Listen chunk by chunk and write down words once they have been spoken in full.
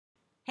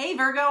Hey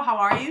Virgo, how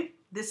are you?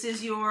 This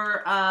is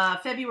your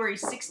February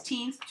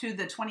 16th to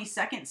the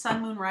 22nd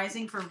Sun, Moon,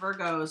 Rising for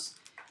Virgos.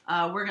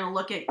 We're going to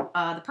look at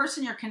the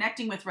person you're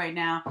connecting with right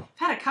now. I've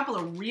had a couple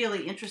of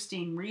really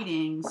interesting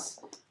readings,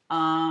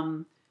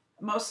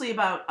 mostly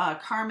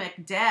about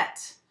karmic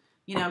debt,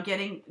 you know,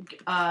 getting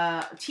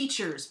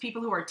teachers,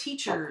 people who are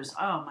teachers.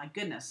 Oh my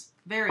goodness,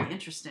 very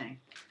interesting.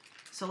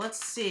 So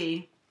let's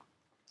see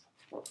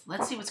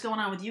what's going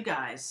on with you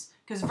guys.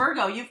 Because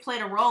Virgo, you've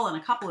played a role in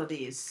a couple of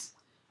these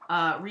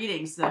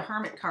readings. The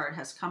Hermit card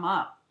has come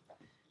up.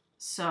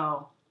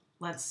 So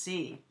let's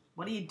see.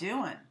 What are you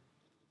doing?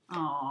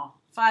 Oh,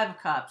 Five of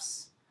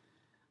Cups.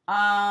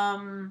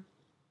 Are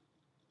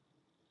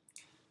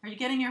you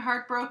getting your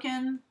heart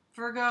broken,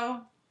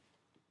 Virgo?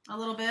 A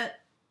little bit?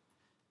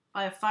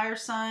 By a fire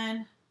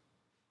sign?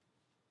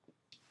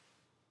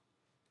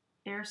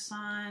 Air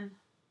sign?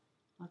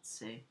 Let's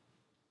see.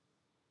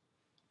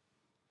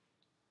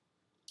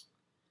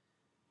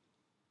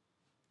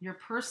 Your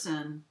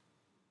person.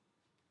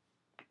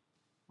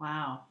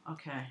 Wow.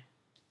 Okay.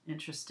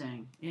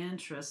 Interesting.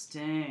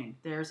 Interesting.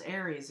 There's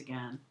Aries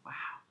again.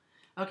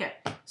 Wow. Okay.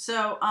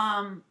 So,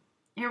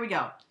 here we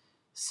go.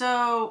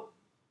 So,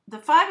 the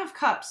Five of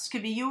Cups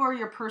could be you or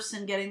your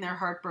person getting their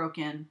heart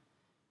broken.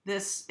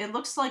 It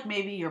looks like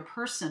maybe your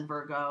person,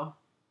 Virgo,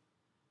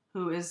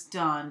 who is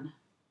done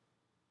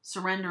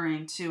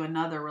surrendering to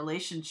another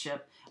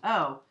relationship.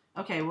 Oh,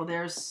 okay. Well,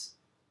 there's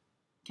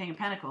King of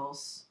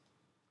Pentacles.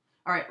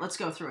 All right, let's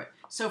go through it.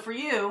 So for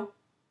you,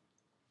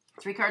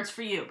 3 cards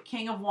for you.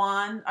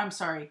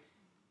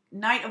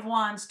 Knight of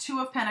Wands, 2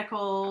 of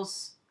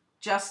Pentacles,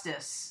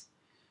 Justice.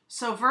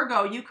 So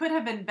Virgo, you could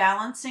have been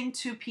balancing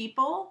 2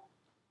 people,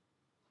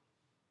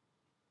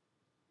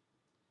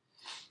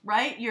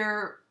 right?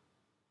 You're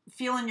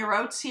feeling your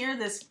oats here,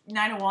 this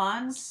Knight of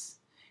Wands.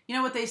 You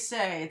know what they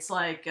say? It's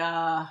like,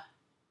 I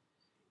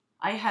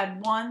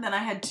had 1, then I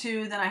had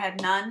 2, then I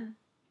had none.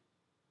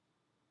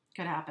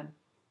 Could happen.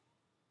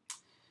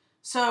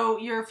 So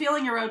you're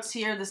feeling your oats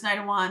here, this Knight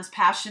of Wands,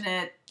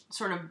 passionate,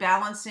 sort of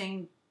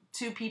balancing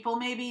 2 people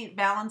maybe,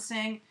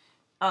 balancing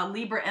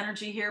Libra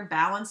energy here,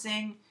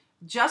 balancing.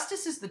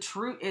 Justice is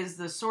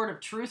the sort of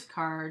truth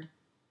card,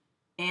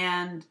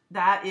 and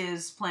that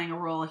is playing a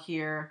role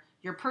here.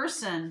 Your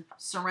person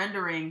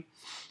surrendering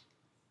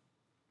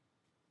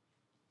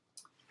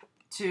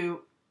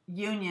to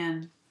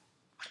union,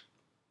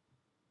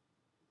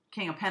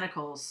 King of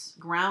Pentacles,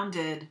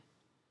 grounded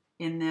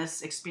in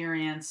this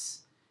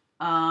experience.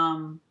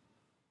 I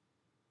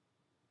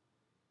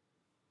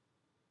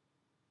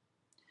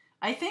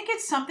think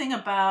it's something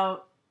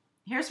about,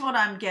 here's what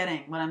I'm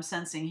getting, what I'm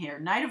sensing here.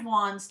 Knight of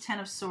Wands, 10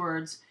 of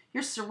Swords.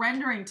 You're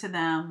surrendering to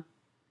them.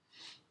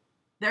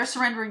 They're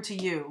surrendering to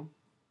you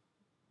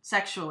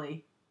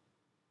sexually,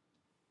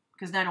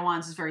 because Knight of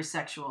Wands is very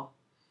sexual.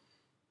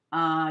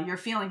 You're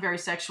feeling very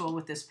sexual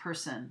with this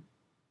person,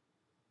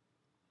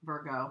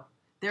 Virgo.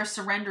 They're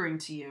surrendering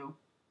to you.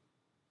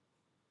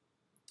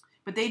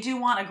 But they do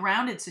want a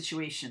grounded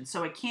situation,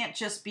 so it can't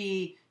just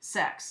be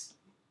sex.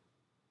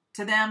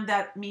 To them,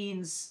 that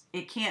means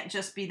it can't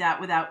just be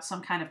that without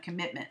some kind of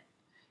commitment.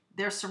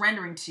 They're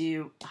surrendering to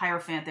you,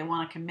 Hierophant. They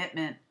want a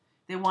commitment.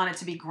 They want it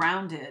to be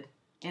grounded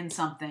in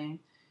something.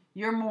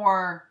 You're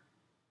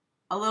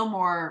a little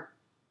more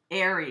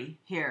airy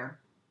here.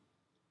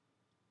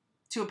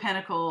 2 of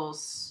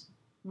Pentacles,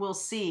 we'll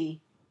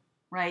see,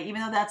 right? Even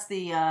though that's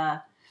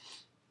the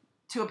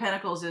 2 of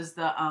Pentacles is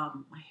the,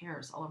 my hair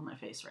is all over my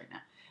face right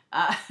now.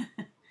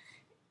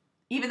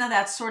 Even though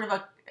that's sort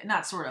of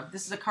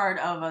this is a card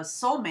of a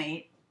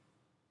soulmate.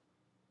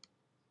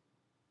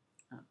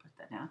 I'll put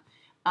that down.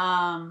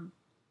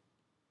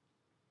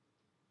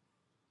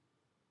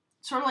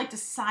 Sort of like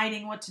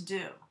deciding what to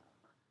do.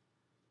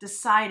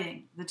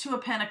 Deciding. The 2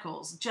 of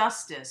Pentacles,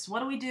 Justice. What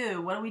do we do?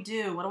 What do we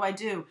do? What do I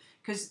do?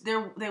 Because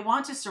they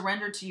want to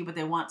surrender to you, but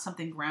they want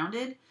something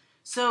grounded.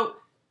 So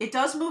it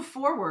does move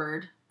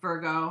forward,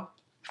 Virgo.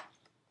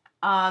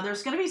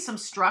 There's going to be some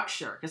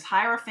structure, because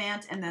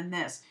Hierophant and then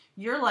this.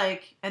 You're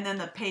like, and then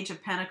the Page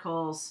of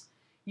Pentacles,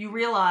 you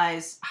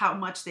realize how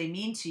much they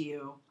mean to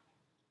you.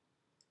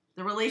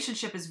 The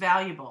relationship is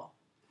valuable.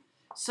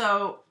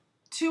 So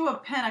 2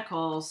 of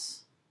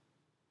Pentacles,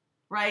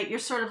 right? You're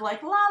sort of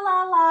like, la,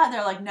 la, la.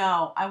 They're like,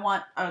 no, I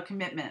want a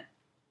commitment.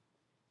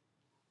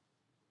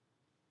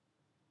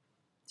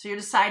 So you're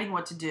deciding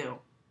what to do.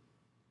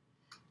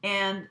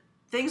 And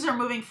things are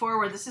moving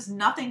forward. This has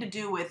nothing to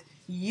do with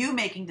you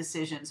making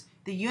decisions.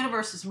 The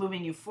universe is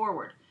moving you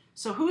forward.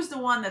 So who's the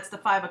one that's the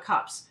 5 of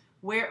Cups?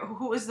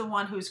 Who is the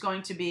one who's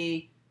going to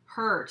be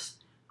hurt,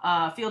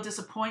 feel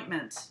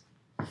disappointment?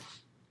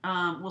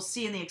 We'll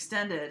see in the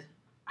extended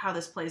how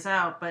this plays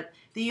out. But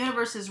the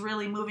universe is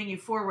really moving you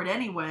forward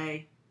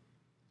anyway.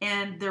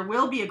 And there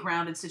will be a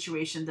grounded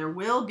situation. There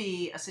will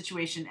be a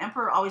situation.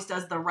 Emperor always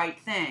does the right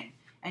thing.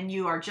 And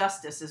you are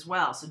Justice as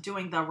well. So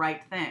doing the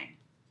right thing.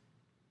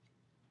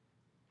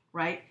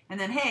 Right? And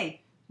then,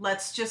 hey,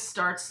 let's just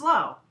start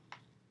slow.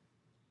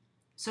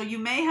 So you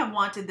may have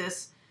wanted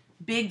this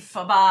big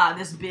faba,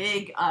 this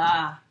big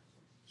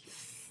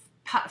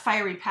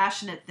fiery,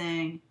 passionate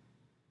thing.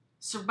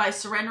 So by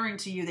surrendering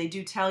to you, they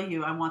do tell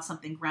you, I want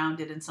something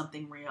grounded and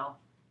something real.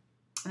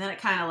 And then it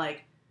kind of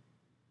like,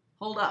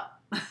 hold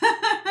up.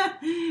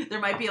 There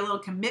might be a little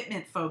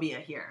commitment phobia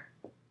here.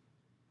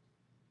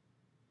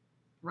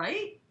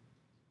 Right?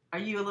 Are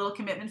you a little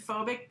commitment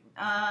phobic,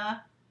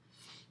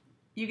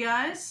 you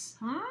guys?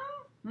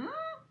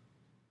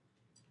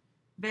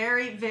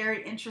 Very,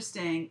 very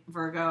interesting,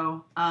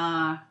 Virgo.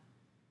 Why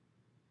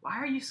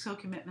are you so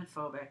commitment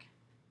phobic?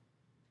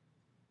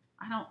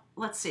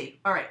 Let's see.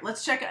 All right,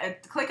 let's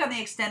check. Click on the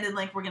extended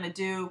link. We're going to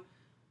do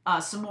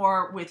some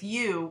more with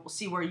you. We'll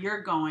see where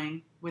you're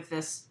going with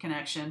this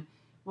connection.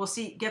 We'll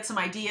get some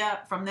idea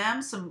from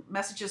them, some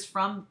messages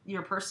from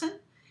your person,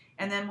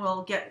 and then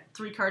we'll get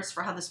 3 cards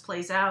for how this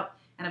plays out.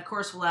 And of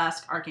course, we'll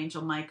ask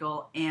Archangel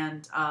Michael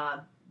and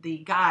the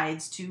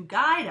guides to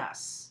guide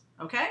us.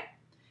 Okay?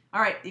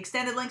 All right, the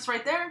extended link's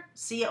right there.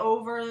 See you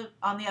over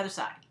on the other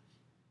side.